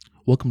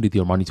Welcome to the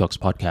Armani Talks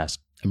podcast.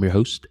 I'm your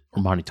host,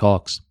 Armani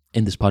Talks.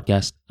 In this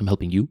podcast, I'm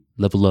helping you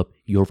level up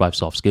your 5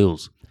 soft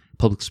skills: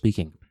 public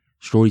speaking,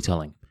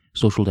 storytelling,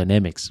 social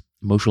dynamics,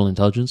 emotional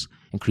intelligence,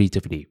 and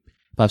creativity.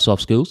 5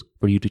 soft skills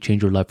for you to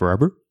change your life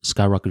forever,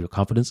 skyrocket your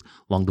confidence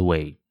along the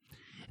way.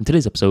 In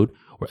today's episode,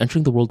 we're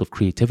entering the world of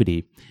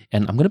creativity,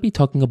 and I'm going to be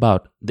talking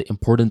about the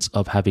importance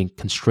of having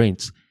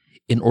constraints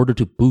in order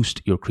to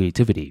boost your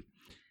creativity.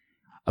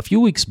 A few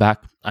weeks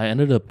back, I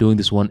ended up doing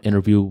this one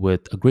interview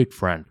with a great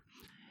friend.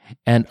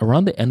 And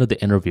around the end of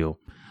the interview,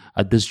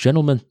 this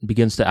gentleman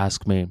begins to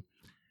ask me,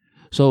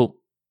 so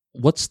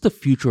what's the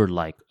future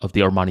like of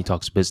the Armani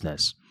Talks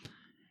business?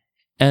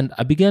 And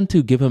I began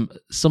to give him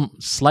some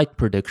slight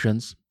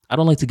predictions. I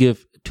don't like to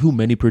give too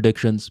many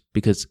predictions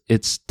because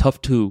it's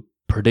tough to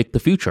predict the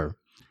future.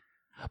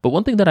 But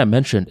one thing that I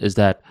mentioned is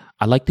that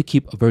I like to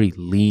keep a very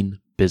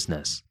lean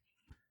business.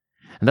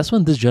 And that's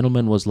when this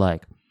gentleman was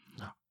like,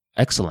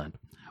 excellent,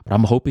 but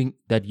I'm hoping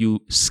that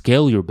you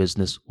scale your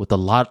business with a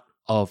lot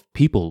of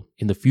people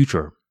in the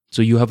future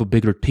so you have a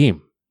bigger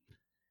team.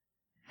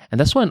 And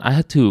that's when I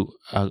had to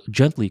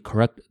gently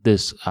correct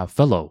this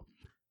fellow,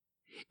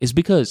 is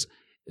because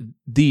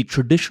the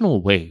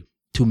traditional way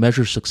to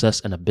measure success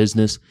in a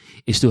business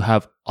is to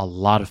have a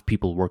lot of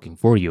people working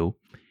for you.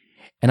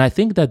 And I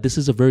think that this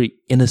is a very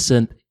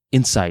innocent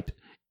insight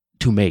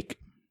to make.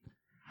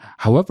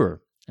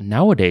 However,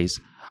 nowadays,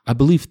 I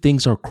believe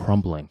things are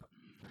crumbling.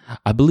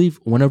 I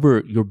believe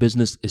whenever your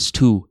business is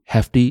too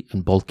hefty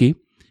and bulky,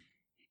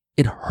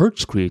 it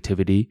hurts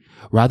creativity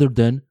rather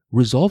than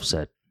resolves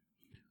it.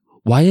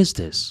 Why is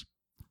this?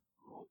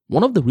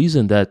 One of the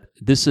reasons that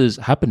this is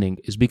happening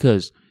is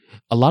because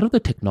a lot of the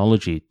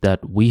technology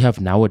that we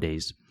have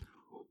nowadays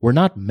were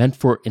not meant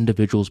for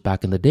individuals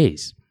back in the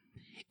days.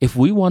 If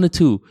we wanted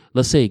to,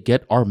 let's say,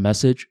 get our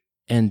message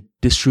and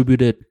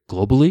distribute it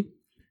globally,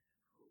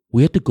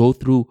 we had to go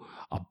through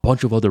a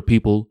bunch of other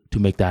people to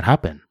make that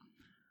happen.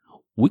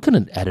 We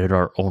couldn't edit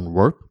our own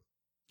work.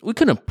 We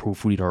couldn't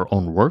proofread our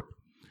own work.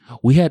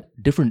 We had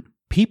different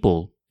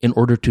people in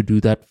order to do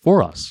that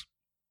for us.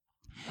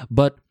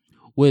 But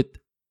with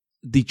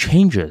the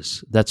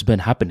changes that's been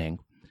happening,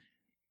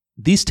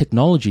 these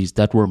technologies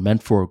that were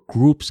meant for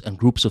groups and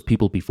groups of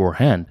people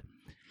beforehand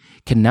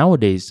can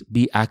nowadays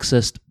be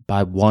accessed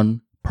by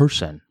one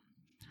person.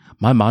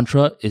 My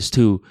mantra is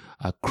to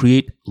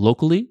create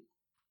locally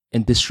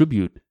and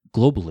distribute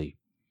globally.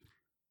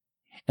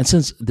 And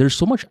since there's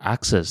so much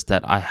access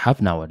that I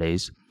have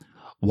nowadays,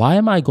 why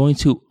am I going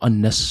to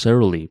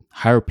unnecessarily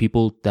hire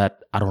people that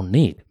I don't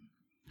need?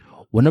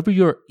 Whenever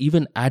you're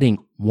even adding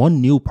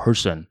one new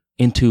person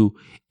into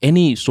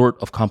any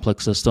sort of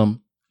complex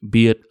system,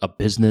 be it a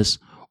business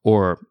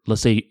or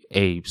let's say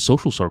a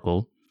social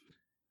circle,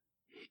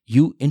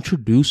 you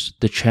introduce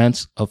the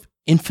chance of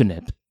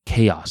infinite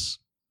chaos.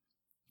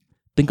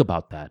 Think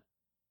about that.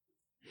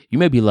 You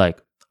may be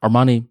like,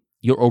 Armani,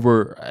 you're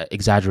over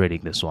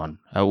exaggerating this one.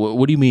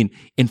 What do you mean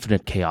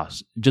infinite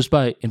chaos? Just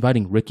by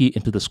inviting Ricky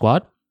into the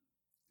squad?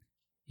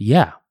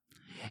 Yeah,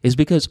 it's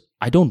because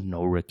I don't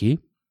know Ricky.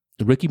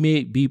 Ricky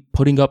may be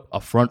putting up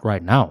a front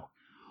right now.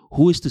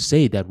 Who is to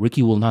say that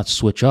Ricky will not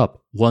switch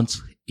up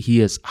once he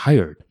is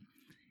hired?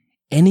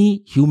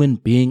 Any human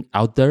being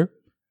out there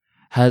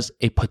has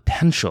a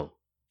potential.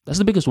 That's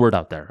the biggest word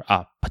out there,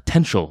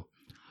 potential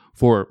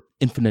for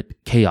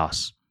infinite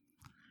chaos.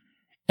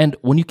 And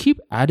when you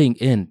keep adding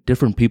in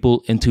different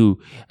people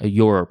into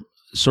your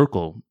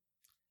circle,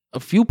 a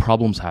few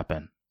problems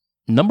happen.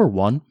 Number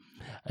one,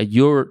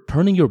 you're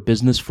turning your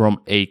business from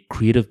a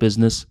creative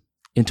business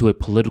into a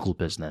political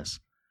business.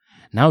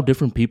 Now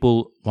different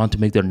people want to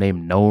make their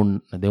name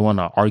known. They want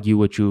to argue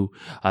with you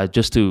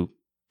just to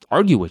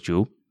argue with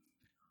you.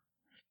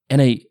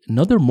 And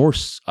another more,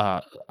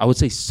 I would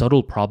say,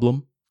 subtle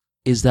problem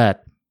is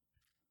that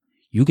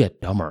you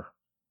get dumber.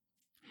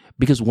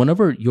 Because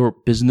whenever your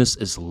business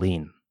is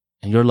lean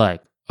and you're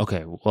like,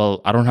 okay,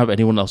 well, I don't have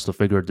anyone else to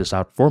figure this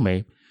out for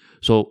me,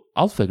 so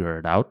I'll figure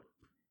it out.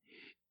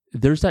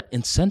 There's that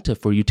incentive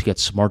for you to get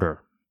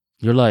smarter.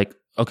 You're like,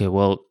 okay,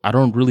 well, I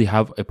don't really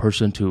have a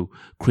person to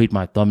create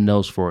my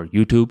thumbnails for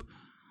YouTube.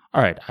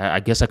 All right,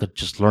 I guess I could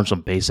just learn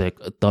some basic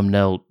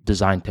thumbnail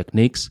design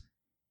techniques.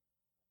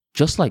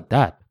 Just like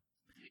that,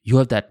 you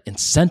have that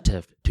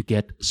incentive to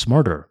get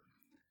smarter.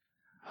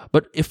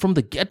 But if from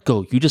the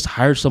get-go, you just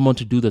hire someone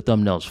to do the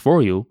thumbnails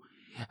for you,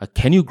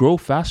 can you grow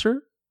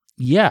faster?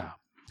 Yeah.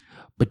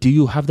 But do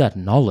you have that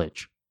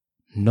knowledge?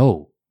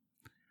 No.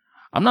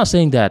 I'm not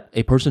saying that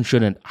a person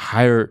shouldn't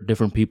hire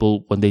different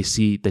people when they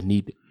see the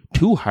need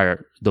to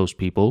hire those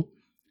people,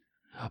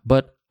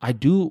 but I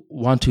do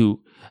want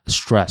to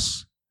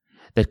stress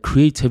that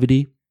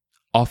creativity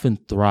often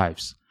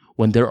thrives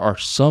when there are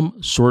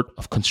some sort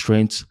of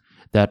constraints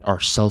that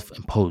are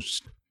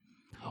self-imposed.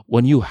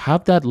 When you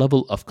have that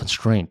level of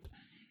constraint,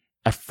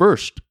 at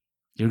first,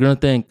 you're going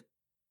to think,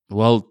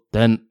 well,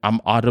 then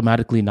I'm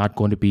automatically not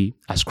going to be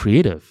as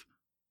creative.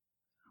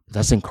 But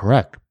that's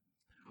incorrect.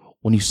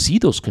 When you see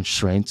those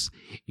constraints,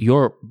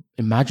 your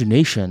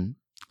imagination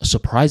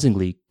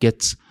surprisingly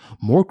gets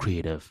more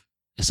creative.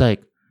 It's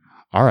like,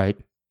 all right,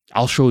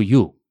 I'll show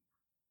you.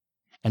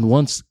 And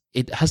once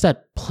it has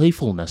that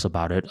playfulness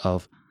about it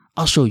of,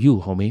 I'll show you,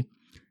 homie,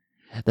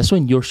 that's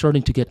when you're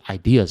starting to get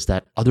ideas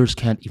that others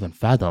can't even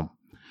fathom.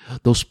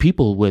 Those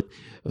people with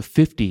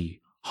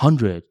 50,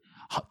 100,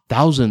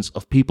 thousands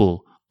of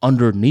people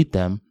underneath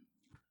them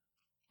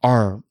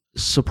are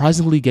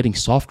surprisingly getting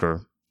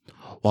softer,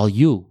 while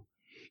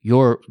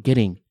you're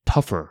getting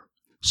tougher,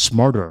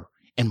 smarter,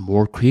 and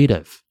more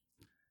creative.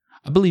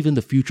 I believe in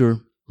the future,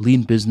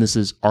 lean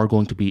businesses are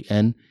going to be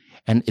in,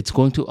 and it's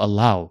going to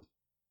allow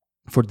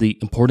for the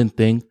important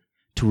thing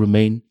to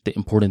remain the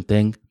important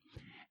thing,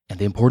 and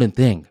the important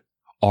thing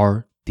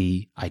are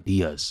the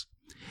ideas.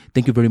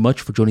 Thank you very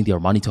much for joining the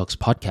Armani Talks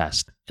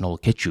podcast, and I will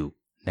catch you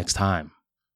next time.